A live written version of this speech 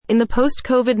In the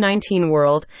post-COVID-19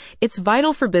 world, it's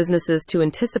vital for businesses to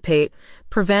anticipate,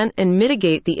 prevent, and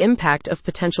mitigate the impact of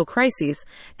potential crises,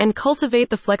 and cultivate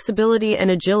the flexibility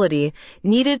and agility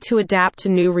needed to adapt to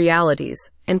new realities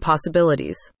and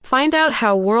possibilities. Find out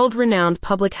how world-renowned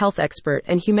public health expert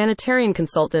and humanitarian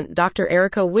consultant Dr.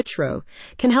 Erica Whitrow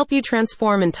can help you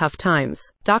transform in tough times.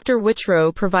 Dr.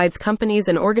 Whitrow provides companies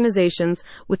and organizations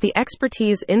with the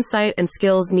expertise, insight, and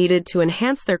skills needed to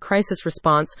enhance their crisis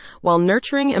response while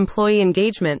nurturing employee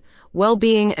engagement,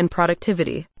 well-being, and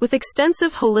productivity. With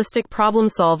extensive holistic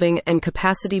problem-solving and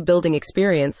capacity-building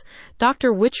experience,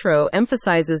 Dr. Whitrow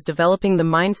emphasizes developing the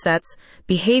mindsets,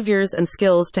 behaviors, and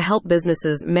skills to help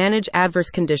businesses manage adverse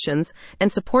conditions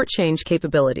and support change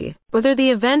capability. Whether the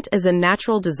event is a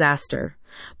natural disaster,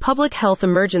 public health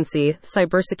emergency,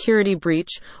 cybersecurity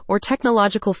breach, or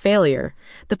technological failure,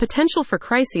 the potential for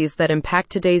crises that impact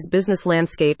today's business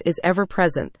landscape is ever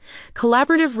present.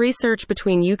 Collaborative research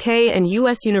between UK and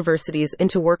US universities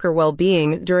into worker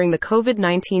well-being during the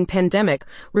COVID-19 pandemic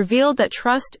revealed that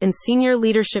trust in senior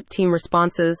leadership team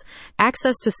responses,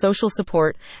 access to social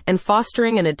support, and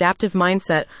fostering an adaptive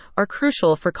mindset are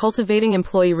crucial for cultivating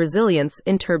employee resilience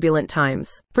in turbulent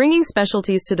times. Bringing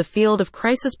specialties to the field of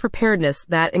crisis preparedness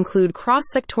that include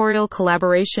cross-sectorial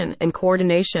collaboration and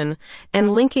coordination, and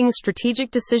linking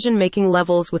strategic decision-making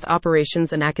levels with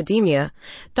operations and academia,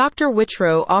 Dr.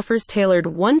 Whitrow offers tailored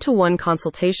one-to-one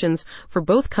consultations for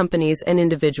both companies and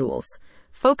individuals.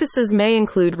 Focuses may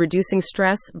include reducing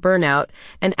stress, burnout,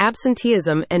 and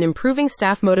absenteeism and improving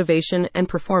staff motivation and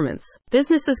performance.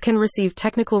 Businesses can receive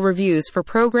technical reviews for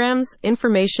programs,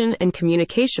 information and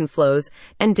communication flows,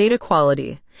 and data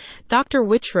quality. Dr.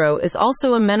 Whitrow is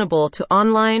also amenable to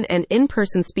online and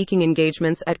in-person speaking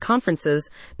engagements at conferences,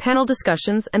 panel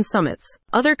discussions, and summits.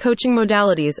 Other coaching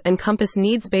modalities encompass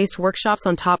needs-based workshops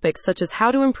on topics such as how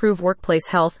to improve workplace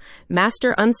health,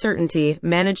 master uncertainty,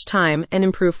 manage time, and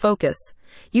improve focus.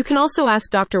 You can also ask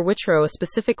Dr. Whitrow a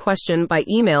specific question by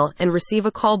email and receive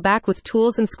a call back with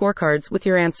tools and scorecards with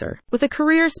your answer. With a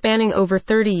career spanning over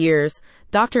 30 years,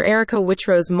 Dr. Erica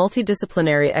Whitrow's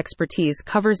multidisciplinary expertise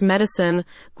covers medicine,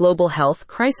 global health,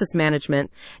 crisis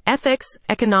management, ethics,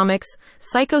 economics,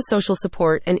 psychosocial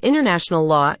support, and international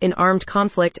law in armed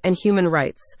conflict and human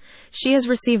rights. She has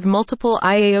received multiple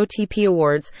IAOTP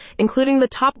awards, including the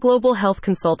Top Global Health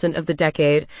Consultant of the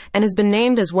Decade, and has been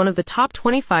named as one of the top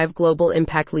 25 global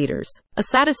impact leaders. A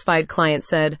satisfied client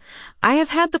said, "I have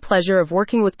had the pleasure of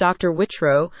working with Dr.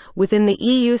 Whitrow within the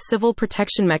EU Civil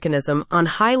Protection Mechanism on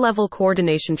high-level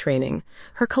coordination training.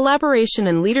 Her collaboration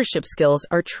and leadership skills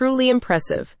are truly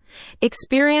impressive.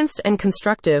 Experienced and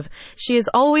constructive, she is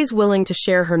always willing to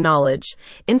share her knowledge.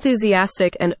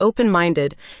 Enthusiastic and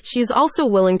open-minded, she is also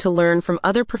willing to learn from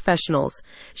other professionals.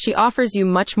 She offers you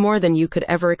much more than you could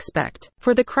ever expect."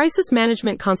 For the crisis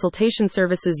management consultation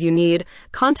services you need,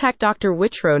 contact Dr.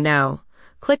 Whitrow now.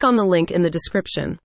 Click on the link in the description.